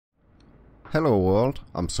Hello world,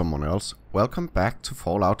 I'm someone else. Welcome back to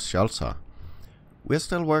Fallout Shelter. We're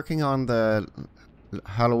still working on the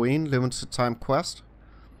Halloween limited time quest.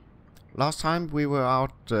 Last time we were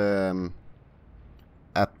out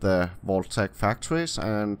at the Vault-Tec factories,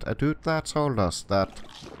 and a dude there told us that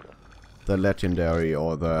the legendary,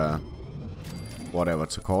 or the whatever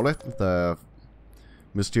to call it, the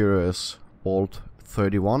mysterious Vault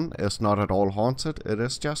 31 is not at all haunted. It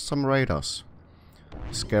is just some raiders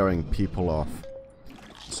scaring people off.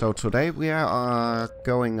 So today we are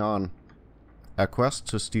going on a quest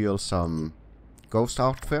to steal some ghost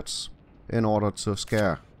outfits in order to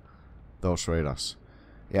scare those raiders.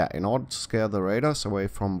 Yeah, in order to scare the raiders away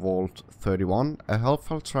from Vault 31, a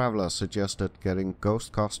helpful traveler suggested getting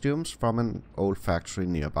ghost costumes from an old factory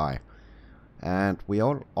nearby. And we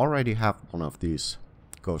already have one of these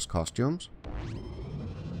ghost costumes.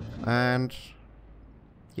 And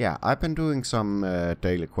yeah, I've been doing some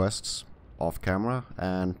daily quests off camera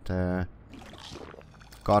and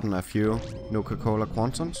gotten a few Nuka-Cola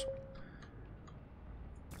Quantums.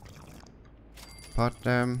 But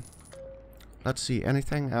let's see,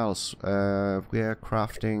 anything else? We are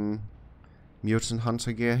crafting mutant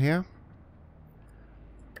hunter gear here.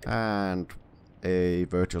 And a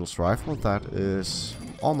Virgil's rifle that is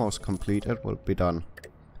almost completed. Will be done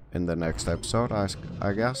in the next episode, I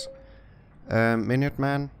guess.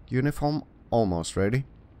 Minuteman uniform almost ready.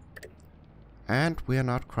 And we are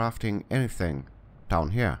not crafting anything down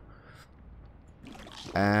here.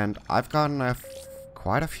 And I've gotten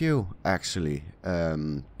quite a few actually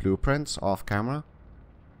blueprints off camera.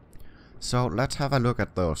 So let's have a look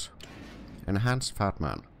at those. Enhanced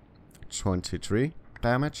Fatman, 23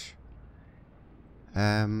 damage.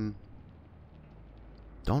 Don't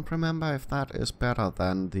remember if that is better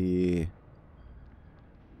than the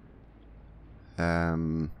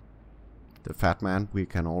Fat Man we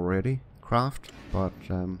can already craft, but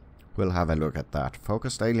we'll have a look at that.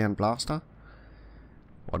 Focused Alien Blaster.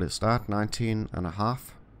 What is that? 19.5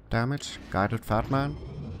 damage. Guided Fat Man.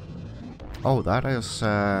 Oh, that is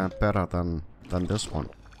better than this one.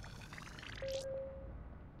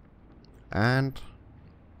 And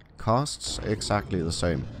costs exactly the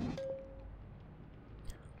same.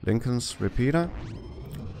 Lincoln's Repeater.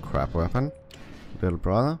 Crap weapon. Little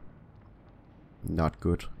brother. Not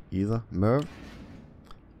good either. Merv.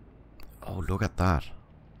 Oh, look at that.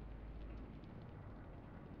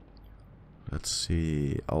 Let's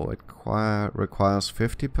see. Oh, it requires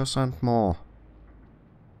 50% more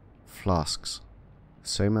flasks.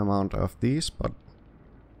 Same amount of these, but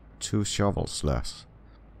 2 shovels less.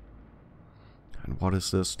 And what is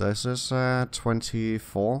this? This is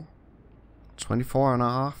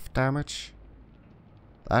 24.5 damage.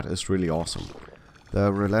 That is really awesome.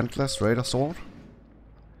 The Relentless Raider Sword.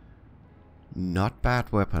 Not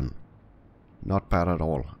bad weapon. Not bad at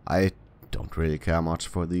all. I don't really care much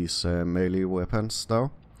for these melee weapons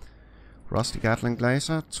though. Rusty Gatling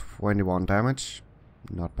Laser, 21 damage.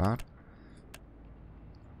 Not bad.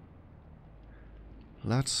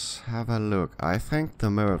 Let's have a look. I think the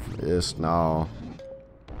Merv is now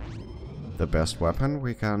the best weapon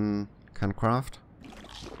we can craft.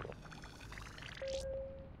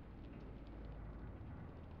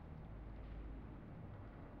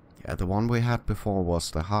 Yeah, the one we had before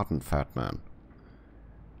was the Hardened Fat Man.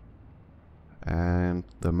 And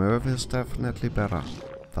the Merv is definitely better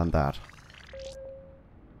than that.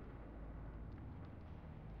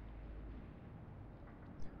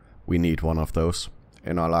 We need one of those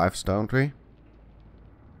in our lives, don't we?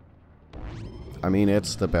 I mean,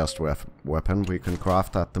 it's the best weapon we can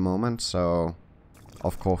craft at the moment, so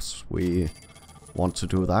of course we want to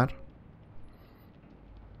do that.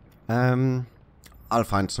 I'll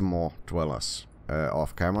find some more dwellers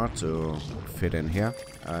off camera to fit in here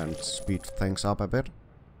and speed things up a bit.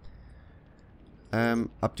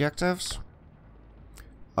 Objectives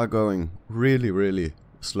are going really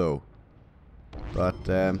slow, but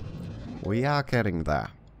we are getting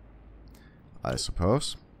there. I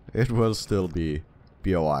suppose it will still be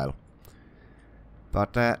a while,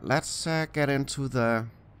 but let's get into the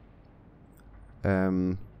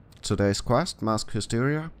today's quest, Mask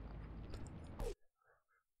Hysteria.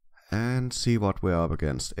 And see what we're up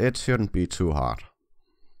against. It shouldn't be too hard.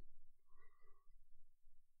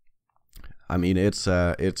 I mean, it's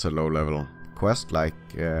a low level quest, like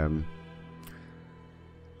the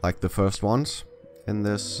first ones in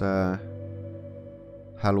this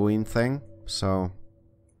Halloween thing. So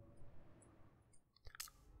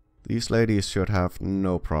these ladies should have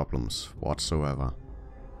no problems whatsoever.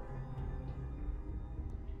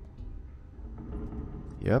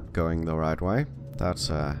 Yep, going the right way. That's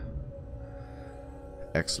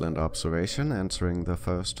Excellent observation entering the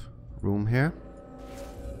first room here.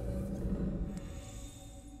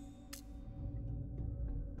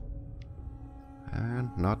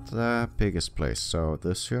 And not the biggest place, so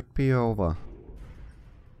this should be over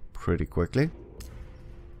pretty quickly.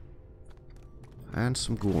 And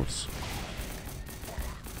some ghouls.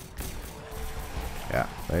 Yeah,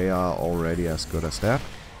 they are already as good as that.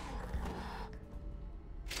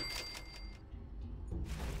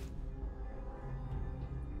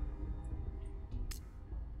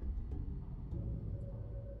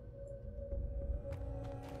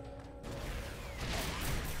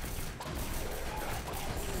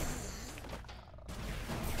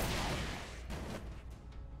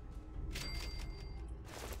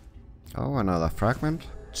 Oh, another fragment.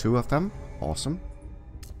 2 of them. Awesome.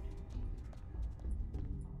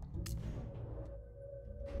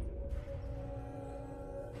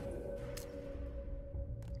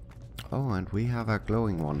 Oh, and we have a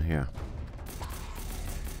glowing one here.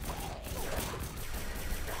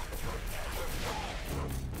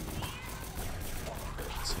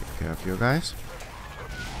 Take care of you guys.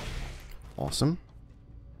 Awesome.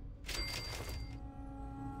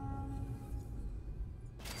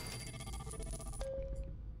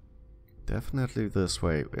 Definitely this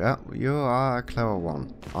way. Yeah, you are a clever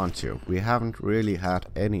one, aren't you? We haven't really had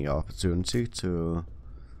any opportunity to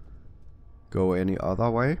go any other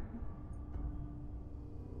way.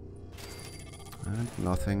 And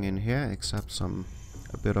nothing in here except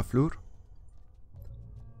a bit of loot.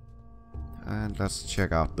 And let's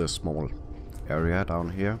check out this small area down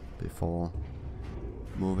here before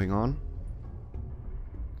moving on.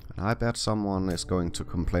 I bet someone is going to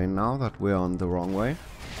complain now that we're on the wrong way.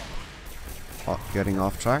 Getting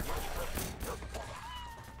off track.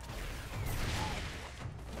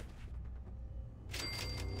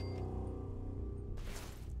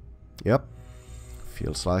 Yep.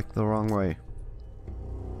 Feels like the wrong way.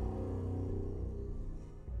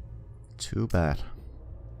 Too bad.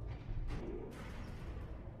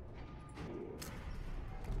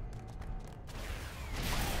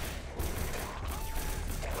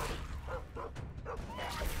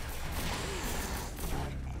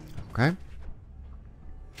 Okay.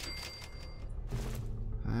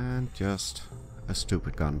 And just a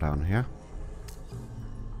stupid gun down here.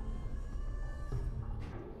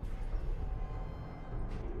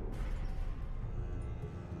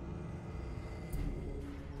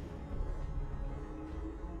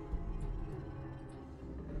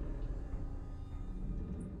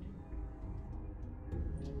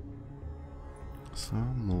 So,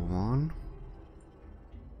 move on.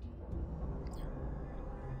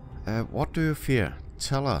 What do you fear?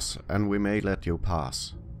 Tell us, and we may let you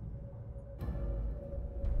pass.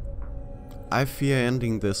 I fear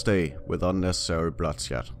ending this day with unnecessary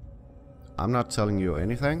bloodshed. I'm not telling you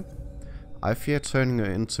anything. I fear turning you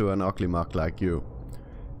into an ugly mug like you.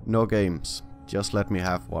 No games. Just let me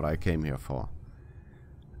have what I came here for.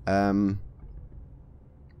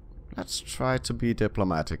 Let's try to be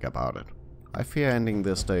diplomatic about it. I fear ending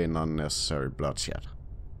this day in unnecessary bloodshed.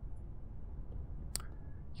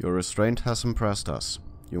 Your restraint has impressed us.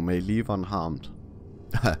 You may leave unharmed.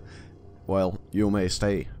 Well, you may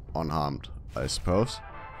stay unharmed, I suppose.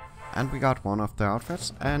 And we got one of the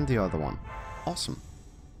outfits and the other one. Awesome.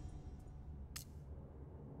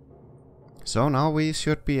 So now we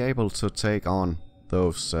should be able to take on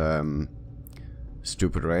those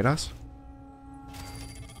stupid raiders.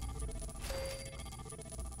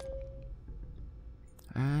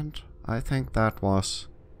 And I think that was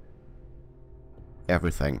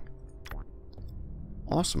everything.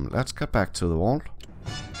 Awesome, let's get back to the vault.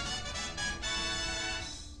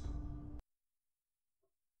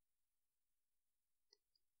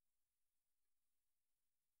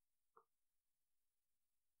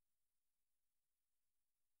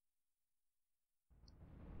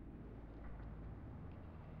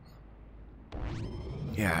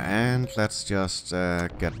 Yeah, and let's just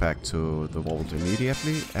get back to the vault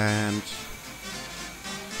immediately, and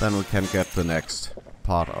then we can get the next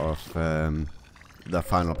part of the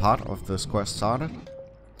final part of this quest started.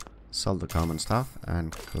 Sell the common stuff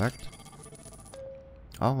and collect.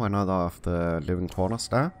 Oh, another of the living quarters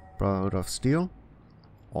there. Brotherhood of Steel.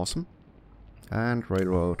 Awesome. And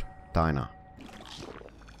Railroad Diner.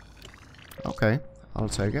 Okay, I'll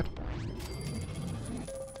take it.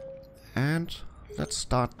 And let's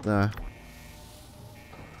start the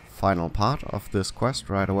final part of this quest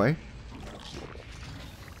right away.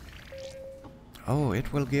 Oh,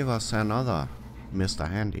 it will give us another Mr.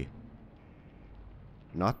 Handy.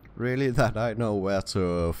 Not really that I know where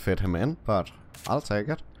to fit him in, but I'll take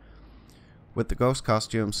it. With the ghost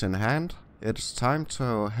costumes in hand, it's time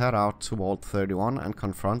to head out to Vault 31 and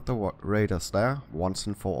confront the raiders there once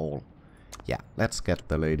and for all. Yeah, let's get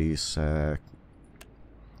the ladies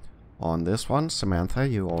on this one. Samantha,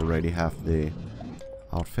 you already have the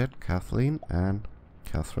outfit. Kathleen and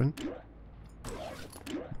Catherine,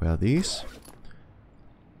 wear these.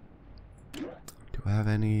 Do I have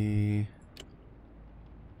any...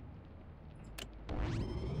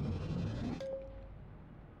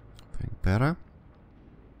 think better?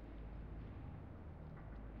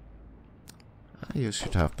 You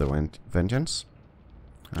should have the vengeance.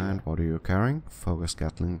 And what are you carrying? Focus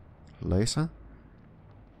Gatling laser.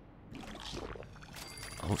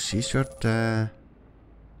 Oh, she should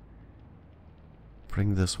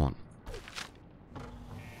bring this one.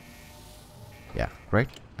 Yeah, great.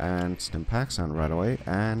 And stim packs and right away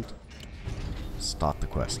and start the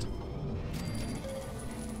quest.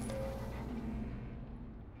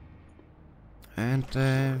 And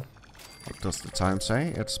what does the time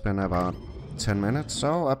say? It's been about 10 minutes,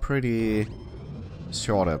 so a pretty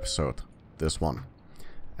short episode, this one.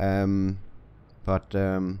 But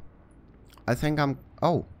I think I'm...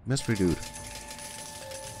 Oh, mystery dude.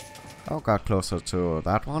 Oh, got closer to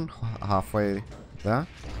that one, halfway there.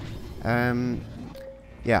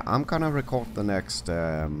 Yeah, I'm gonna record the next...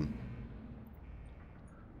 the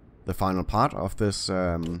final part of this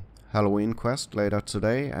Halloween quest later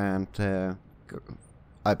today, and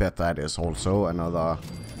I bet that is also another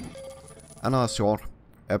short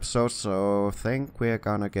episode, so I think we're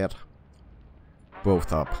gonna get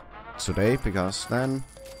both up today, because then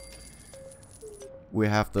we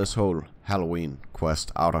have this whole Halloween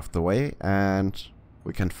quest out of the way, and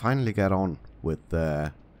we can finally get on with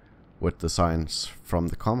the signs from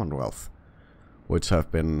the Commonwealth, which have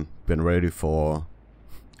been ready for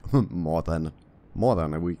more than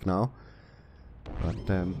a week now. But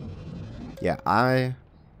yeah, I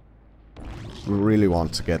really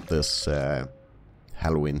want to get this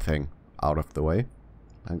Halloween thing out of the way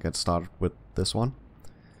and get started with this one.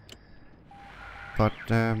 But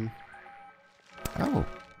oh,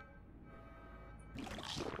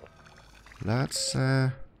 let's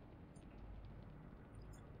have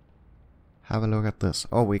a look at this.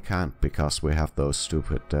 Oh, we can't because we have those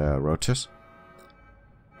stupid roaches.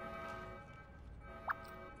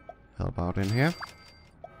 How about in here?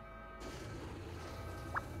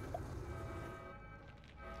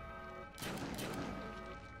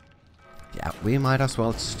 Yeah, we might as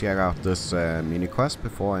well check out this mini quest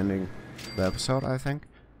before ending the episode, I think.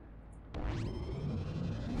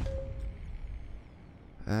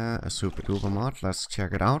 A super duper mod, let's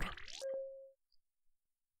check it out.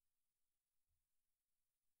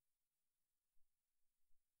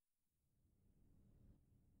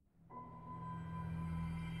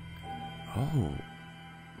 Oh,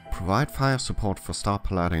 provide fire support for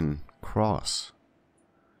Star-Paladin Cross.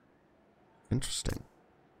 Interesting.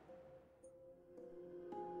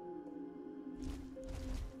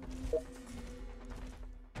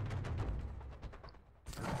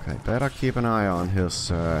 Okay, better keep an eye on his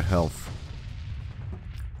health.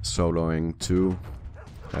 Soloing 2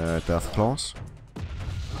 death claws.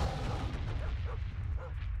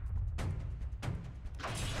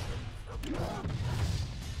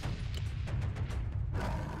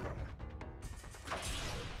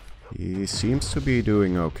 He seems to be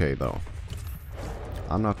doing okay though.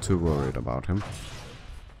 I'm not too worried about him.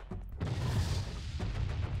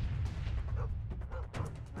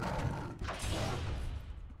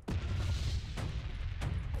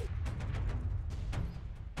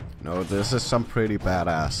 No, this is some pretty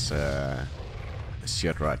badass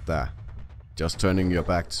shit right there. Just turning your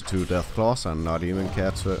back to 2 death claws and not even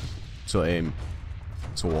care to aim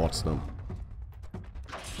towards them.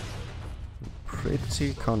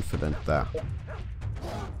 Pretty confident there.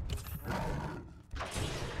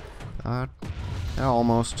 But yeah,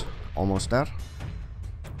 almost dead.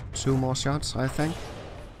 2 more shots, I think.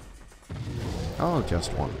 Oh,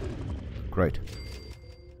 just 1. Great.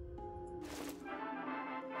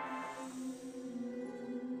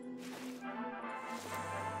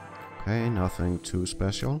 Okay, nothing too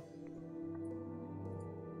special.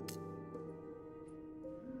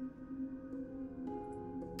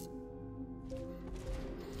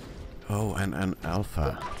 Oh, and an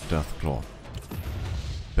alpha deathclaw.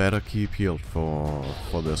 Better keep healed for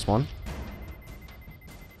this one.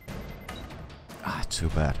 Ah, too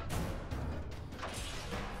bad.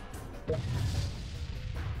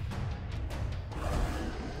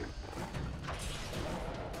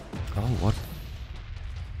 Oh, what?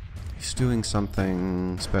 He's doing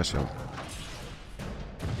something special.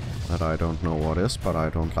 That I don't know what is, but I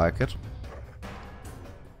don't like it.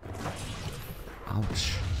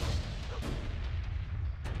 Ouch.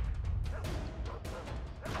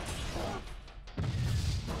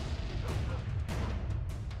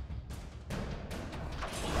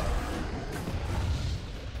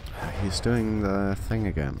 he's doing the thing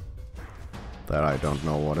again. That I don't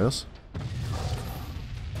know what is.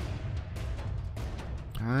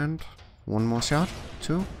 And one more shot.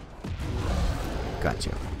 2.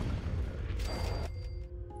 Gotcha.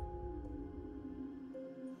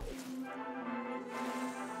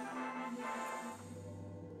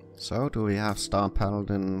 So, do we have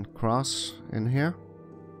Star-Paladin Cross in here?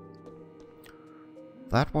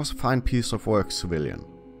 That was a fine piece of work, civilian.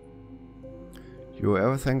 You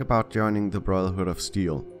ever think about joining the Brotherhood of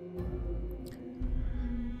Steel?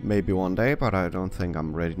 Maybe one day, but I don't think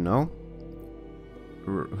I'm ready now.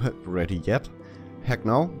 Ready yet? Heck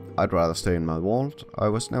no, I'd rather stay in my vault. I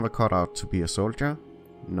was never cut out to be a soldier.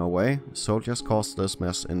 No way, soldiers caused this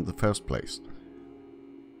mess in the first place.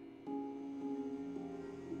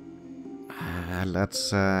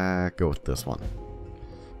 Let's go with this one.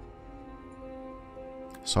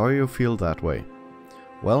 Sorry you feel that way.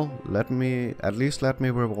 Well, at least let me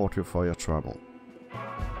reward you for your trouble.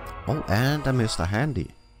 Oh, and a Mr.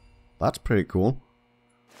 Handy. That's pretty cool.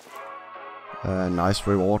 Nice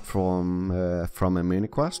reward from a mini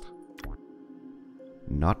quest.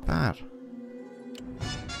 Not bad.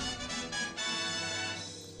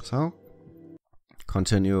 So,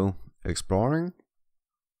 continue exploring.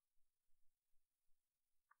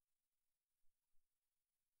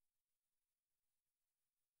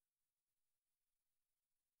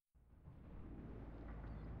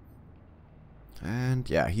 And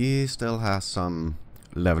yeah, he still has some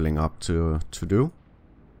leveling up to do.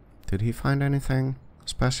 Did he find anything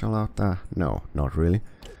special out there? No, not really.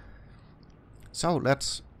 So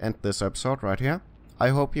let's end this episode right here. I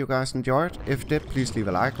hope you guys enjoyed. If you did, please leave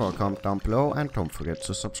a like or a comment down below, and don't forget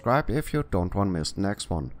to subscribe if you don't want to miss the next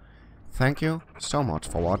one. Thank you so much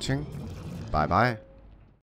for watching. Bye bye.